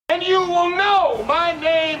And you will know my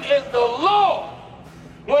name is the Lord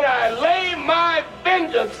when I lay my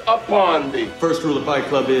vengeance upon thee. First rule of Fight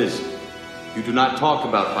Club is, you do not talk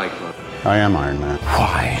about Fight Club. I am Iron Man.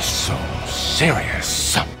 Why so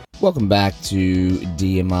serious? Welcome back to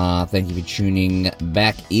DMR. Thank you for tuning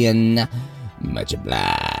back in. Much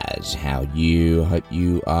obliged. How are you? Hope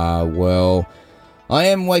you are well. I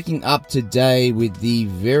am waking up today with the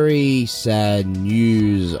very sad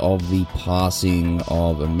news of the passing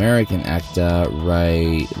of American actor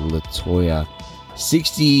Ray Latoya.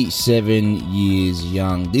 67 years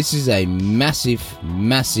young. This is a massive,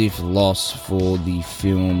 massive loss for the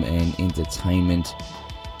film and entertainment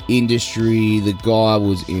industry. The guy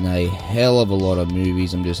was in a hell of a lot of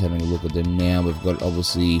movies. I'm just having a look at them now. We've got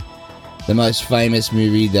obviously the most famous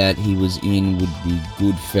movie that he was in would be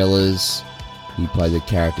Goodfellas. He played a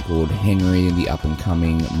character called Henry, the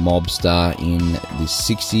up-and-coming mobster in the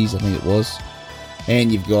 60s, I think it was. And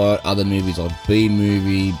you've got other movies like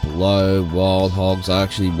B-Movie, Blow, Wild Hogs. I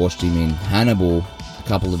actually watched him in Hannibal a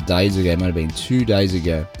couple of days ago. It might have been 2 days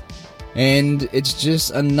ago. And it's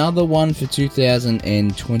just another one for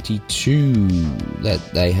 2022 that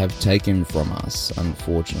they have taken from us,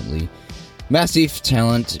 unfortunately. Massive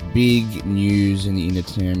talent, big news in the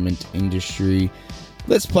entertainment industry.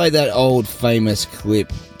 Let's play that old famous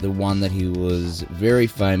clip, the one that he was very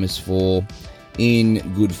famous for in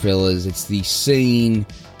Goodfellas. It's the scene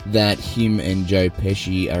that him and Joe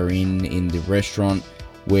Pesci are in the restaurant,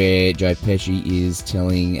 where Joe Pesci is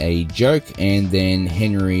telling a joke, and then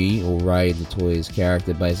Henry, or Ray Latoya's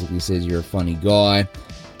character, basically says, "You're a funny guy,"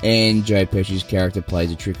 and Joe Pesci's character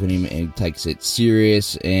plays a trick on him and takes it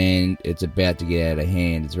serious, and it's about to get out of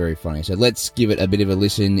hand. It's very funny. So let's give it a bit of a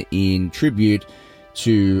listen in tribute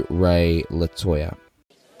to Ray Latoya.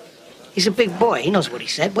 He's a big boy. He knows what he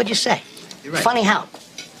said. What'd you say? You're right. Funny how?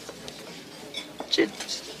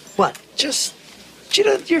 What? You're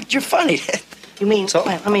funny. You mean, So?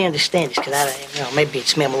 well, let me understand this, because maybe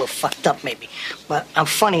it's me, I'm a little fucked up, maybe. But I'm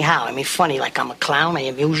funny how? I mean, funny like I'm a clown, I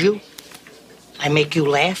amuse you? I make you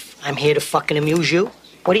laugh? I'm here to fucking amuse you?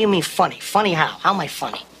 What do you mean funny? Funny how? How am I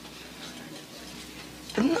funny?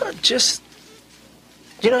 No, just...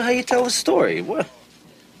 You know how you tell a story. What?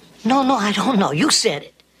 No, I don't know. You said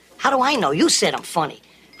it. How do I know? You said I'm funny.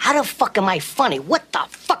 How the fuck am I funny? What the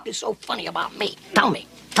fuck is so funny about me? Tell me.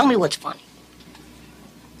 Tell me what's funny.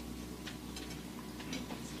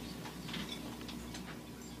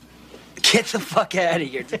 Get the fuck out of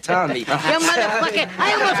here, Tommy. You motherfucker!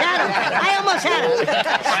 I almost had him.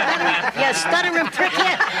 You stuttering prick,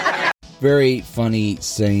 yeah. Very funny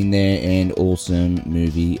scene there, and awesome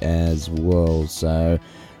movie as well. So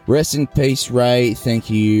rest in peace, Ray. Thank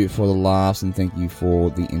you for the laughs, and thank you for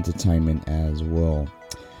the entertainment as well.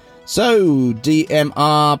 So,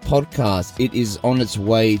 DMR podcast, it is on its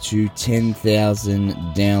way to 10,000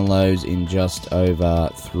 downloads in just over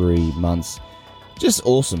 3 months. Just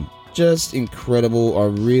awesome. Just incredible. I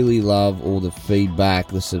really love all the feedback,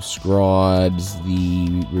 the subscribes,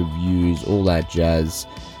 the reviews, all that jazz.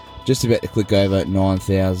 Just about to click over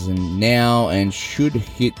 9,000 now, and should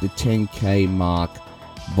hit the 10k mark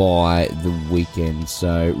by the weekend.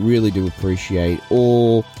 So really do appreciate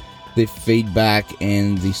all the feedback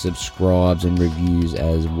and the subscribes and reviews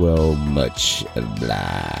as well. Much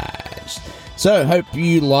obliged. So hope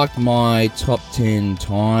you liked my top 10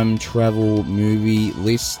 time travel movie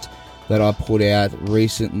list that I put out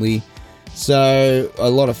recently. So a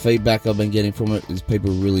lot of feedback I've been getting from it is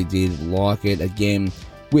people really did like it. Again,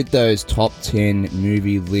 with those top 10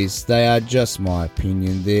 movie lists, they are just my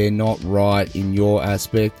opinion. They're not right in your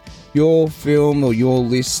aspect. Your film or your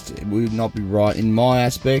list would not be right in my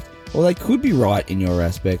aspect, or they could be right in your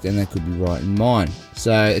aspect and they could be right in mine.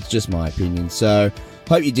 So it's just my opinion. So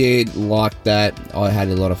hope you did like that. I had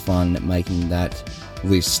a lot of fun making that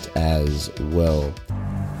list as well.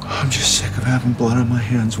 I'm just sick of having blood on my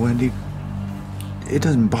hands, Wendy. It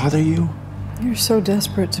doesn't bother you? You're so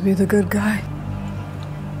desperate to be the good guy.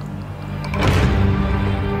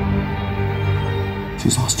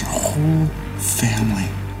 She's lost her whole family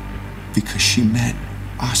because she met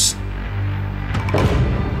us.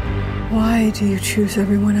 Why do you choose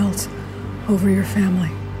everyone else over your family?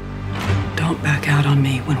 Don't back out on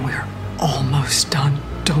me when we're almost done.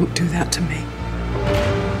 Don't do that to me.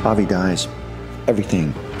 Avi dies.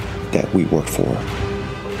 Everything that we work for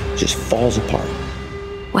just falls apart.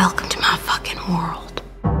 Welcome to my fucking world.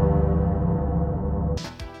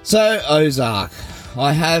 So, Ozark.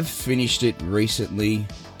 I have finished it recently.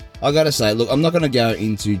 I gotta say, look, I'm not gonna go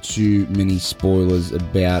into too many spoilers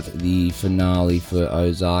about the finale for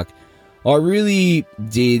Ozark. I really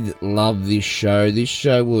did love this show. This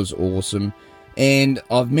show was awesome. And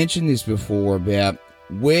I've mentioned this before about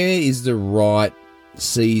where is the right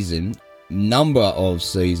number of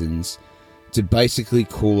seasons to basically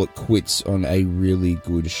call it quits on a really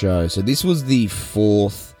good show. So this was the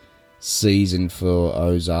 4th season for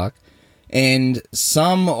Ozark, and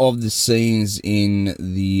some of the scenes in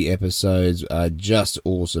the episodes are just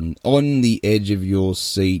awesome. On the edge of your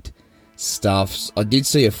seat stuff. I did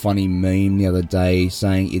see a funny meme the other day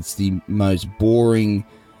saying it's the most boring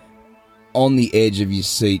on the edge of your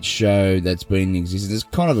seat show that's been in existence.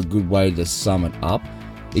 It's kind of a good way to sum it up.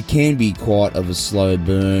 It can be quite of a slow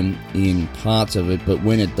burn in parts of it, but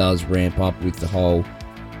when it does ramp up with the whole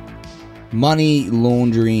money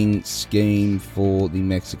laundering scheme for the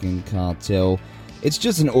Mexican cartel, it's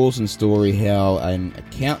just an awesome story how an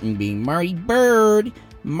accountant being Marty Bird,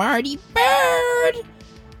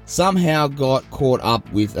 somehow got caught up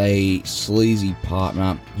with a sleazy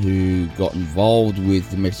partner who got involved with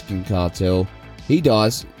the Mexican cartel. He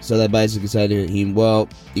dies, so they basically say to him, well,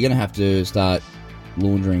 you're going to have to start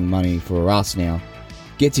laundering money for us now.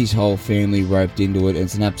 Gets his whole family roped into it, and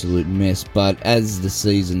it's an absolute mess. But as the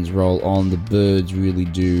seasons roll on, the Birds really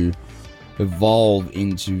do evolve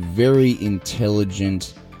into very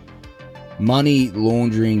intelligent money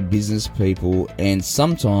laundering business people, and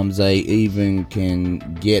sometimes they even can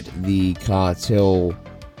get the cartel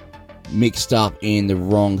mixed up in the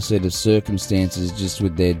wrong set of circumstances just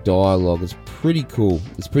with their dialogue. It's pretty cool.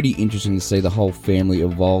 It's pretty interesting to see the whole family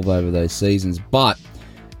evolve over those seasons. But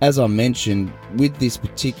as I mentioned, with this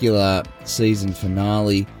particular season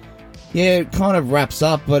finale, yeah, it kind of wraps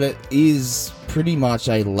up, but it is pretty much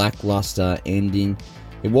a lackluster ending.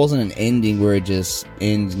 It wasn't an ending where it just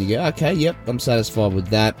ends and you go, okay, yep, I'm satisfied with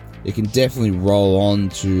that. It can definitely roll on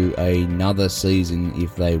to another season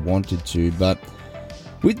if they wanted to, but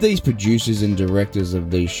with these producers and directors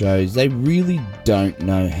of these shows, they really don't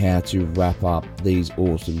know how to wrap up these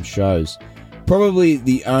awesome shows. Probably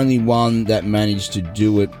the only one that managed to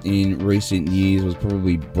do it in recent years was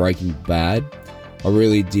probably Breaking Bad. I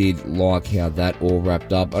really did like how that all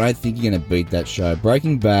wrapped up. I don't think you're going to beat that show.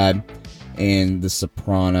 Breaking Bad and The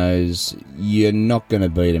Sopranos, you're not going to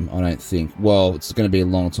beat them, I don't think. Well, it's going to be a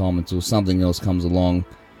long time until something else comes along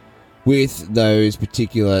with those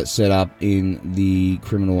particular setup in the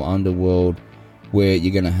criminal underworld where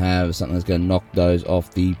you're going to have something that's going to knock those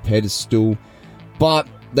off the pedestal. But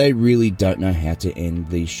they really don't know how to end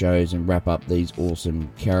these shows and wrap up these awesome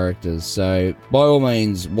characters. So, by all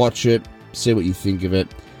means, watch it, see what you think of it.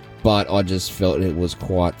 But I just felt it was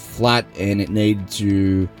quite flat and it needed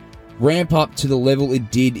to ramp up to the level it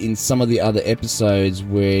did in some of the other episodes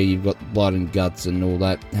where you've got blood and guts and all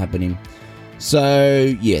that happening.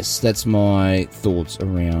 So, yes, that's my thoughts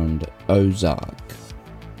around Ozark.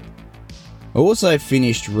 I also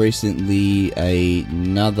finished recently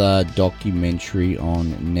another documentary on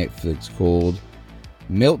Netflix called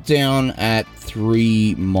Meltdown at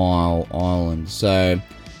 3 Mile Island. So,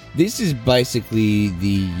 this is basically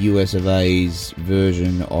the US of A's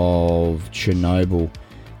version of Chernobyl.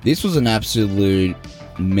 This was an absolute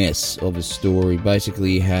mess of a story.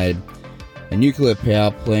 Basically, you had a nuclear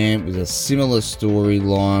power plant with a similar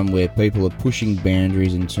storyline where people are pushing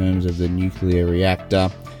boundaries in terms of the nuclear reactor.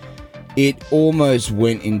 It almost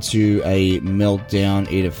went into a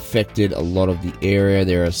meltdown. It affected a lot of the area.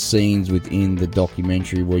 There are scenes within the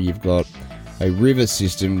documentary where you've got a river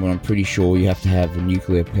system where I'm pretty sure you have to have a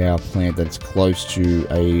nuclear power plant that's close to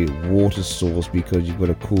a water source because you've got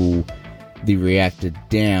to cool the reactor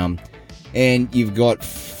down. And you've got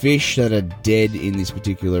fish that are dead in this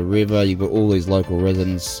particular river. You've got all these local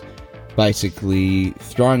residents basically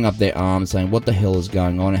throwing up their arms saying, what the hell is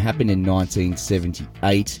going on? It happened in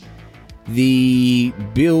 1978. The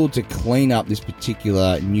bill to clean up this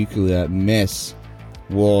particular nuclear mess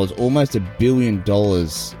was almost $1 billion,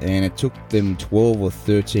 and it took them 12 or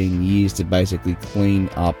 13 years to basically clean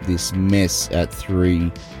up this mess at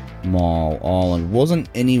 3 Mile Island. Wasn't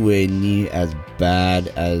anywhere near as bad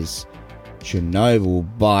as Chernobyl,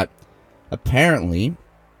 but apparently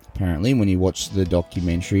when you watch the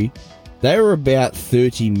documentary, they were about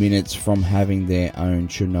 30 minutes from having their own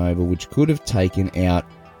Chernobyl, which could have taken out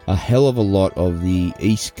a hell of a lot of the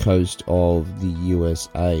east coast of the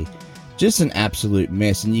USA. Just an absolute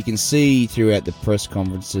mess, and you can see throughout the press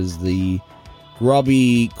conferences the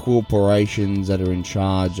grubby corporations that are in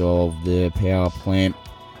charge of the power plant.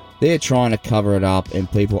 They're trying to cover it up,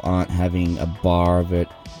 and people aren't having a bar of it.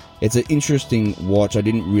 It's an interesting watch. I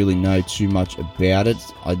didn't really know too much about it.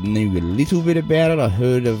 I knew a little bit about it. I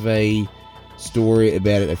heard of a story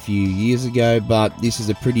about it a few years ago, but this is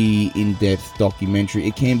a pretty in-depth documentary.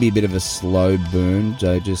 It can be a bit of a slow burn,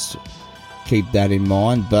 so just keep that in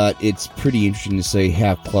mind, but it's pretty interesting to see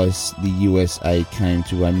how close the USA came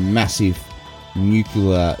to a massive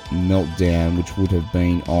nuclear meltdown, which would have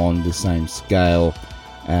been on the same scale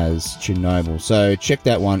as Chernobyl. So check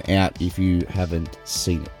that one out if you haven't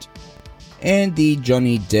seen it. And the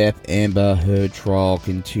Johnny Depp Amber Heard trial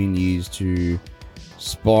continues to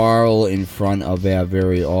spiral in front of our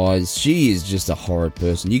very eyes. She is just a horrid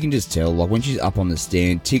person. You can just tell, like, when she's up on the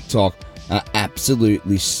stand, TikTok are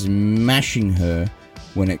absolutely smashing her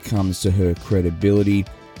when it comes to her credibility.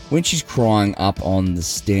 When she's crying up on the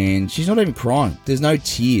stand, she's not even crying. There's no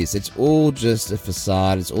tears. It's all just a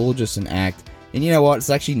facade. It's all just an act. And you know what? It's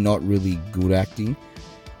actually not really good acting.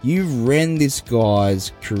 You ran this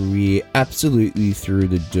guy's career absolutely through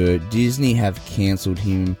the dirt. Disney have cancelled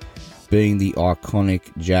him being the iconic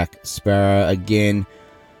Jack Sparrow. Again,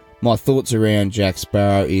 my thoughts around Jack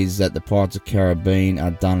Sparrow is that the Pirates of the Caribbean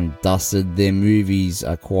are done and dusted. Their movies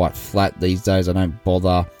are quite flat these days. I don't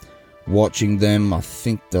bother watching them. I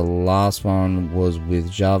think the last one was with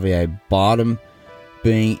Javier Bardem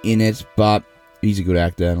being in it, but he's a good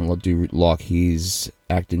actor and I do like his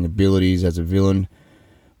acting abilities as a villain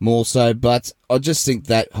more so. But I just think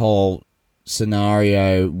that whole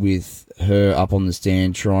scenario with her up on the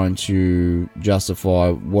stand trying to justify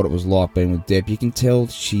what it was like being with Depp, you can tell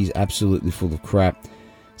she's absolutely full of crap.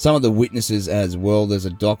 Some of the witnesses as well, there's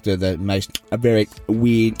a doctor that makes a very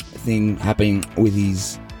weird thing happening with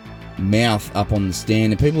his mouth up on the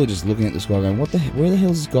stand, and people are just looking at this guy going, where the hell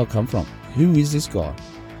does this guy come from? Who is this guy?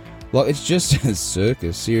 Like, it's just a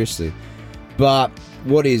circus, seriously. But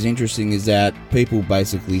what is interesting is that people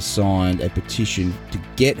basically signed a petition to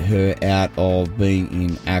get her out of being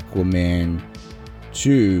in Aquaman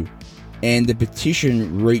 2, and the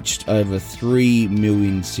petition reached over 3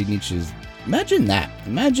 million signatures. Imagine that.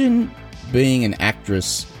 Imagine being an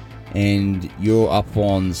actress and you're up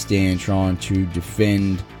on the stand trying to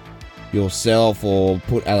defend yourself or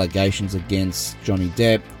put allegations against Johnny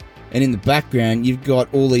Depp, and in the background you've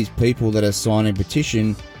got all these people that are signing a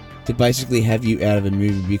petition to basically have you out of a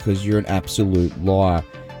movie because you're an absolute liar.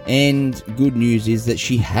 And good news is that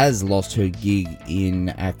she has lost her gig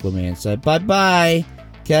in Aquaman, so bye-bye.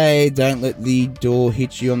 Okay, don't let the door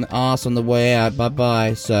hit you on the ass on the way out.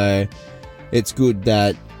 Bye-bye. So it's good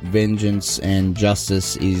that vengeance and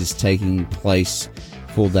justice is taking place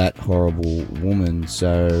for that horrible woman.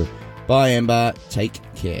 So bye, Amber. Take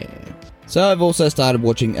care. So I've also started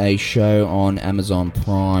watching a show on Amazon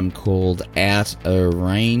Prime called Outer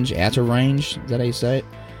Range. Outer Range, is that how you say it?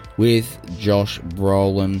 With Josh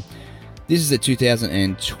Brolin. This is a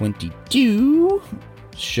 2022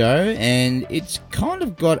 show, and it's kind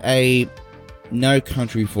of got a No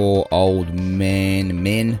Country for Old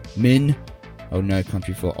Men, or No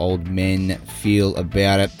Country for Old Men feel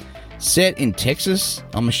about it. Set in Texas,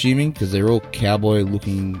 I'm assuming, because they're all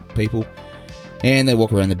cowboy-looking people. And they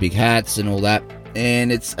walk around the big hats and all that.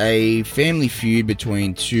 And it's a family feud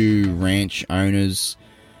between two ranch owners,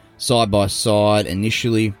 side by side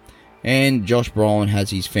initially. And Josh Brolin has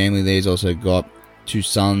his family there. He's also got 2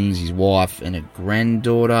 sons, his wife, and a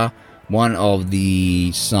granddaughter. One of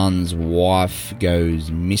the sons' wife goes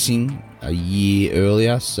missing a year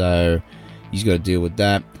earlier, so he's got to deal with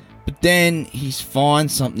that. But then he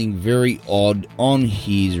finds something very odd on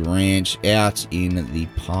his ranch out in the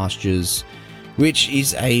pastures, which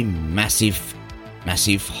is a massive,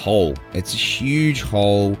 massive hole. It's a huge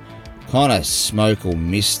hole, kind of smoke or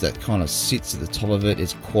mist that kind of sits at the top of it.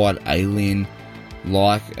 It's quite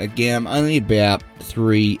alien-like. Again, I'm only about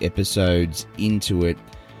 3 episodes into it,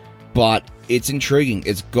 but it's intriguing.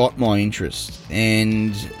 It's got my interest,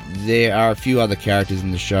 and there are a few other characters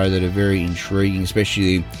in the show that are very intriguing,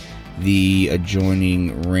 especially the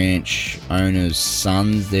adjoining ranch owners'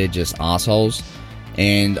 sons. They're just assholes.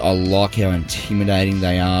 And I like how intimidating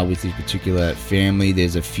they are with this particular family.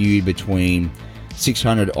 There's a feud between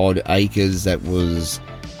 600 odd acres that was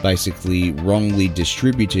basically wrongly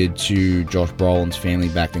distributed to Josh Brolin's family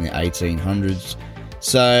back in the 1800s.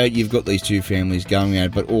 So you've got these two families going at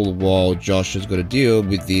it, but all the while Josh has got to deal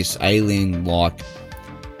with this alien-like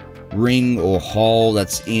ring or hole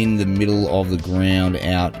that's in the middle of the ground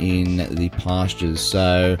out in the pastures.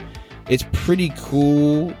 So it's pretty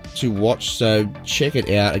cool to watch, so check it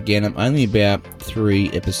out. Again, I'm only about 3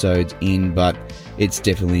 episodes in, but it's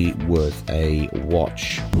definitely worth a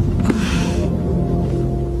watch.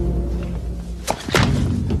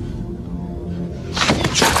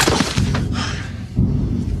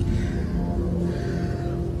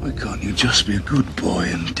 Why can't you just be a good boy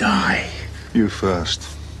and die? You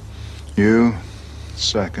first. You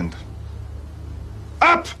second.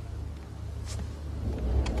 Up!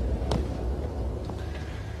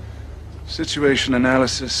 Situation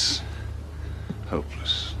analysis,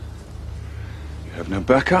 hopeless. You have no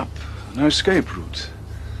backup, no escape route.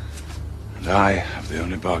 And I have the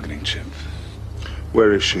only bargaining chip.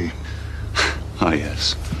 Where is she? Ah,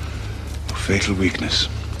 yes. Your fatal weakness.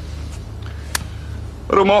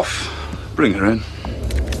 Put 'em off. Bring her in.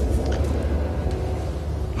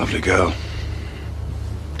 Lovely girl.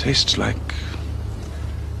 Tastes like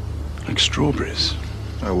strawberries.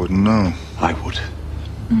 I wouldn't know. I would.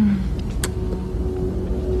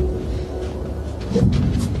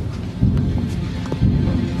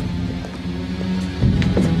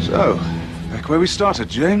 So, back where we started,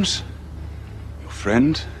 James. Your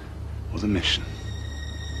friend or the mission?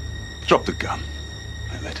 Drop the gun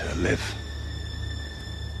and let her live.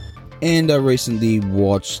 And I recently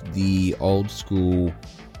watched the old school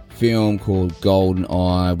film called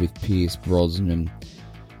GoldenEye with Pierce Brosnan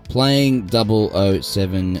playing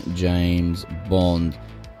 007 James Bond.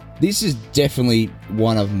 This is definitely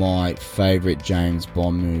one of my favourite James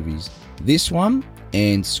Bond movies. This one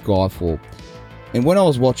and Skyfall. And when I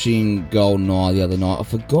was watching GoldenEye the other night, I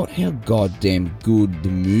forgot how goddamn good the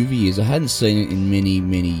movie is. I hadn't seen it in many,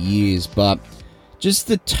 many years, but just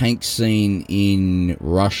the tank scene in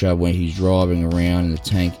Russia where he's driving around in the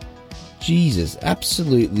tank, Jesus,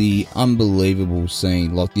 absolutely unbelievable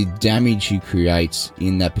scene. Like, the damage he creates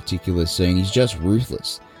in that particular scene, he's just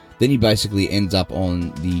ruthless. Then he basically ends up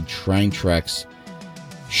on the train tracks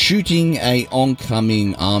shooting a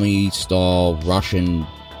oncoming army-style Russian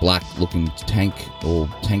black-looking tank or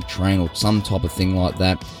tank train or some type of thing like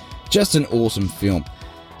that. Just an awesome film.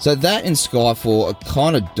 So that and Skyfall, it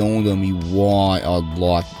kind of dawned on me why I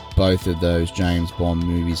like both of those James Bond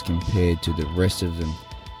movies compared to the rest of them.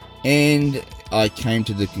 And I came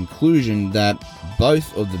to the conclusion that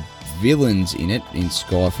both of the villains in it, in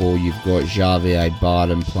Skyfall, you've got Javier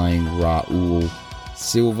Bardem playing Raul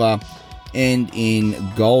Silva, and in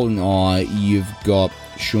GoldenEye, you've got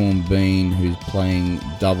Sean Bean, who's playing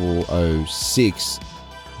 006.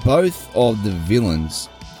 Both of the villains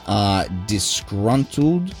are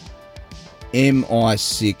disgruntled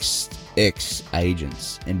MI6X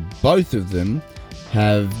agents, and both of them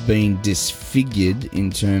have been disfigured in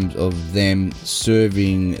terms of them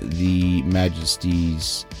serving the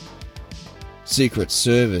Majesty's Secret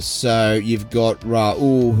Service. So you've got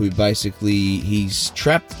Raul, who basically, he's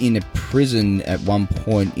trapped in a prison at one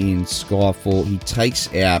point in Skyfall. He takes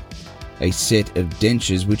out a set of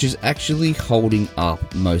dentures, which is actually holding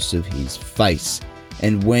up most of his face.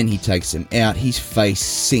 And when he takes them out, his face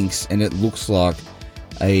sinks, and it looks like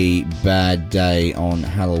a bad day on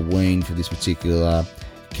Halloween for this particular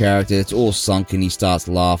character. It's all sunken. He starts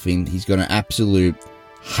laughing. He's got an absolute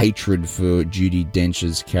hatred for Judi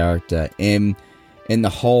Dench's character M, and the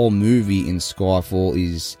whole movie in Skyfall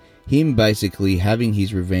is him basically having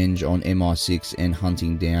his revenge on MI6 and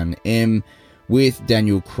hunting down M, with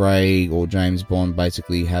Daniel Craig or James Bond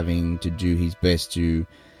basically having to do his best to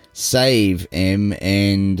save M,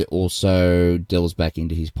 and also delves back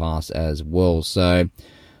into his past as well. So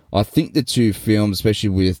I think the two films, especially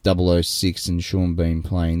with 006 and Sean Bean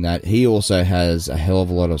playing that, he also has a hell of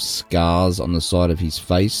a lot of scars on the side of his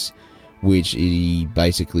face, which he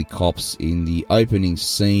basically cops in the opening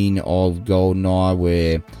scene of GoldenEye,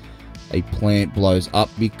 where a plant blows up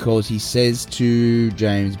because he says to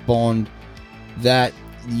James Bond that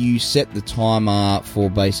you set the timer for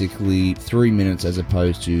basically 3 minutes as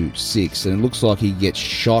opposed to 6, and it looks like he gets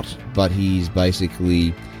shot, but he's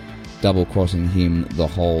basically double-crossing him the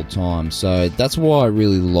whole time. So that's why I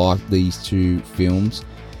really like these two films,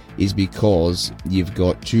 is because you've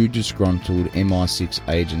got two disgruntled MI6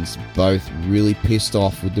 agents, both really pissed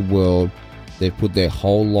off with the world. They've put their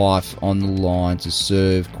whole life on the line to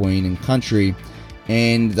serve Queen and country,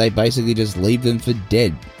 and they basically just leave them for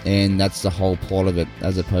dead. And that's the whole plot of it,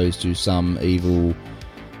 as opposed to some evil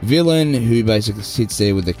villain who basically sits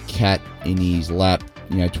there with a cat in his lap,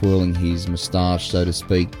 you know, twirling his moustache, so to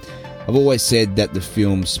speak. I've always said that the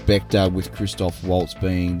film Spectre, with Christoph Waltz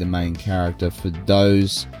being the main character for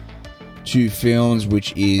those two films,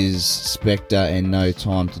 which is Spectre and No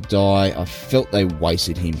Time to Die, I felt they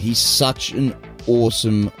wasted him. He's such an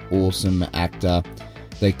awesome actor.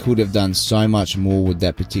 They could have done so much more with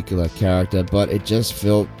that particular character, but it just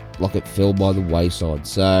felt like it fell by the wayside.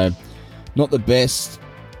 So, not the best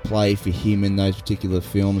play for him in those particular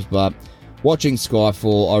films, but watching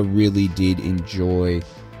Skyfall, I really did enjoy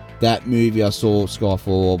that movie. I saw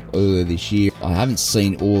Skyfall earlier this year. I haven't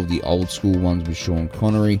seen all of the old school ones with Sean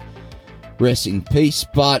Connery. Rest in peace,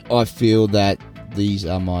 but I feel that these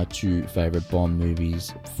are my two favourite Bond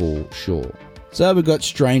movies for sure. So we've got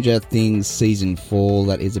Stranger Things Season 4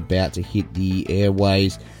 that is about to hit the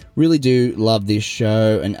airways. Really do love this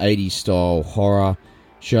show, an 80s style horror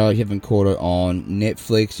show. You haven't caught it on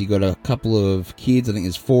Netflix. You got a couple of kids, I think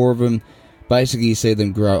there's 4 of them. Basically, you see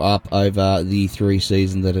them grow up over the 3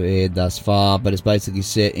 seasons that have aired thus far, but it's basically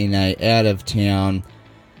set in a out-of-town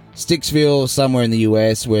Sticksville, somewhere in the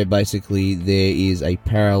US, where basically there is a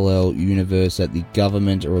parallel universe that the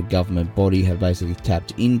government or a government body have basically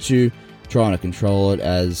tapped into, trying to control it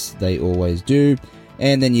as they always do.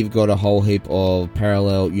 And then you've got a whole heap of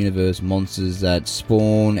parallel universe monsters that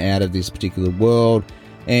spawn out of this particular world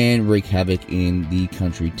and wreak havoc in the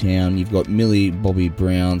country town. You've got Millie Bobby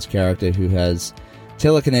Brown's character who has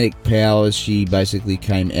telekinetic powers. She basically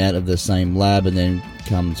came out of the same lab and then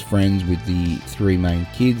becomes friends with the 3 main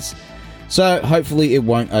kids. So hopefully it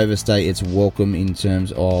won't overstay its welcome in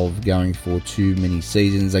terms of going for too many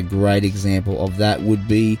seasons. A great example of that would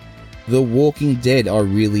be The Walking Dead. I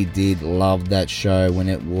really did love that show when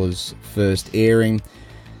it was first airing,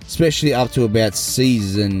 especially up to about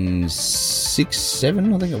season 6,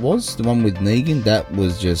 7, I think it was, the one with Negan. That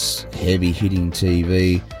was just heavy hitting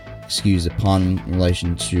TV, excuse the pun, in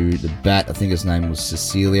relation to the bat. I think his name was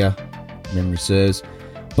Cecilia, memory serves.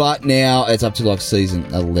 But now it's up to like season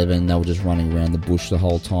 11. They were just running around the bush the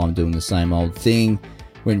whole time doing the same old thing.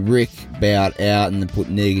 When Rick bowed out and then put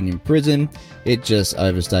Negan in prison, it just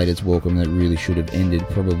overstayed its welcome. That really should have ended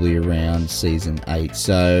probably around season 8.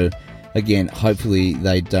 So again, hopefully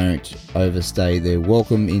they don't overstay their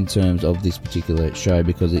welcome in terms of this particular show,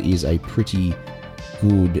 because it is a pretty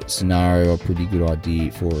good scenario, a pretty good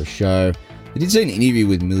idea for a show. I did see an interview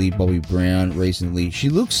with Millie Bobby Brown recently. She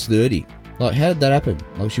looks 30. Like, how did that happen?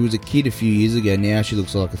 Like, she was a kid a few years ago. Now she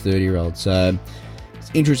looks like a 30-year-old. So it's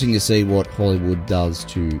interesting to see what Hollywood does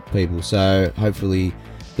to people. So hopefully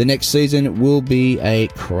the next season will be a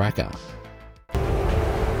cracker.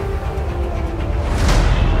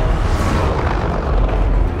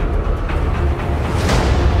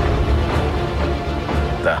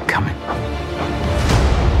 They're coming.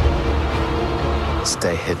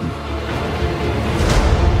 Stay hidden,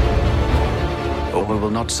 or we will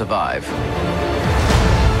not survive.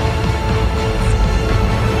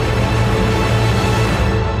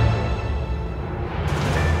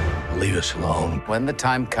 Leave us alone. When the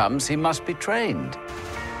time comes, he must be trained.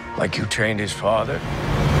 Like you trained his father?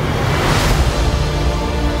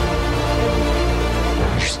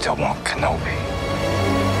 You still want Kenobi.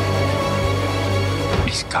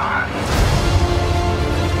 He's gone.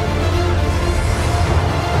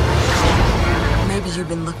 Maybe you've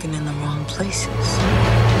been looking in the wrong places.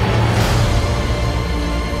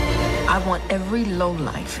 I want every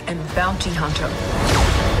lowlife and bounty hunter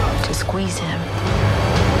to squeeze him.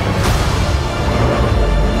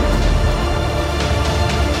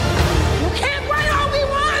 You can't run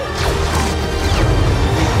Obi-Wan!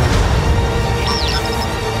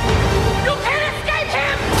 You can't escape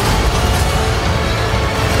him!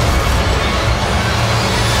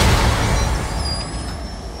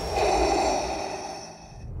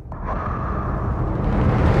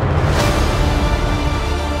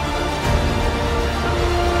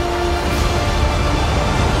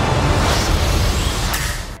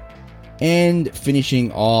 And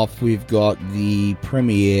finishing off, we've got the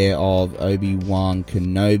premiere of Obi-Wan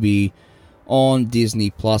Kenobi on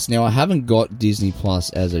Disney Plus. Now, I haven't got Disney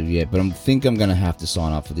Plus as of yet, but I think I'm going to have to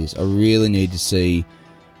sign up for this. I really need to see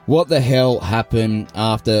what the hell happened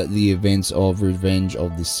after the events of Revenge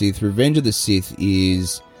of the Sith. Revenge of the Sith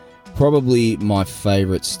is probably my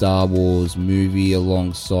favorite Star Wars movie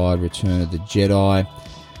alongside Return of the Jedi.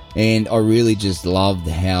 And I really just loved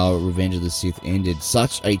how Revenge of the Sith ended.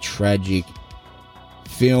 Such a tragic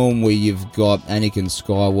film where you've got Anakin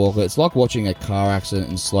Skywalker. It's like watching a car accident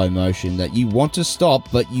in slow motion that you want to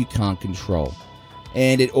stop, but you can't control.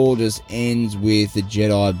 And it all just ends with the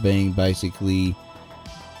Jedi being basically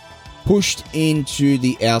pushed into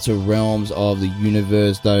the outer realms of the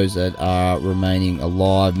universe. Those that are remaining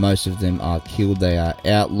alive, most of them are killed. They are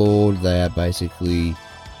outlawed. They are basically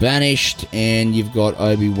banished, and you've got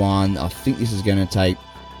Obi-Wan. I think this is going to take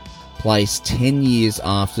place 10 years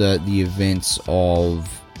after the events of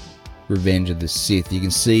Revenge of the Sith. You can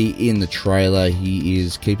see in the trailer he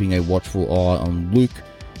is keeping a watchful eye on Luke.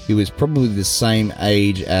 He was probably the same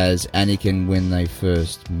age as Anakin when they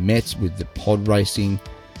first met with the pod racing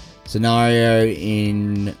scenario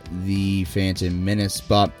in the Phantom Menace,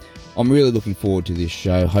 but I'm really looking forward to this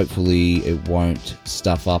show. Hopefully it won't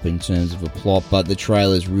stuff up in terms of a plot, but the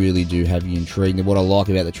trailers really do have you intrigued. And what I like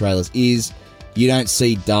about the trailers is you don't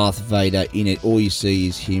see Darth Vader in it. All you see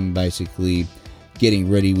is him basically getting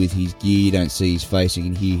ready with his gear. You don't see his face. You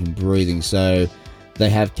can hear him breathing. So they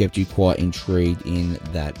have kept you quite intrigued in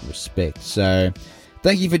that respect. So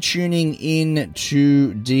Thank you for tuning in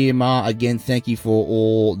to DMR. Again, thank you for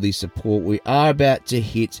all the support. We are about to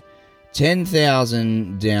hit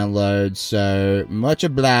 10,000 downloads, so much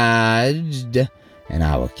obliged. And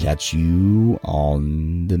I will catch you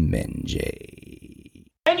on the Menjay.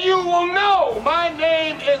 And you will know my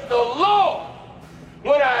name is the Lord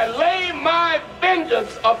when I lay my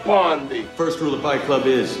vengeance upon thee. First rule of Fight Club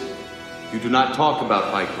is, you do not talk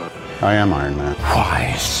about Fight Club. I am Iron Man.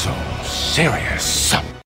 Why so serious?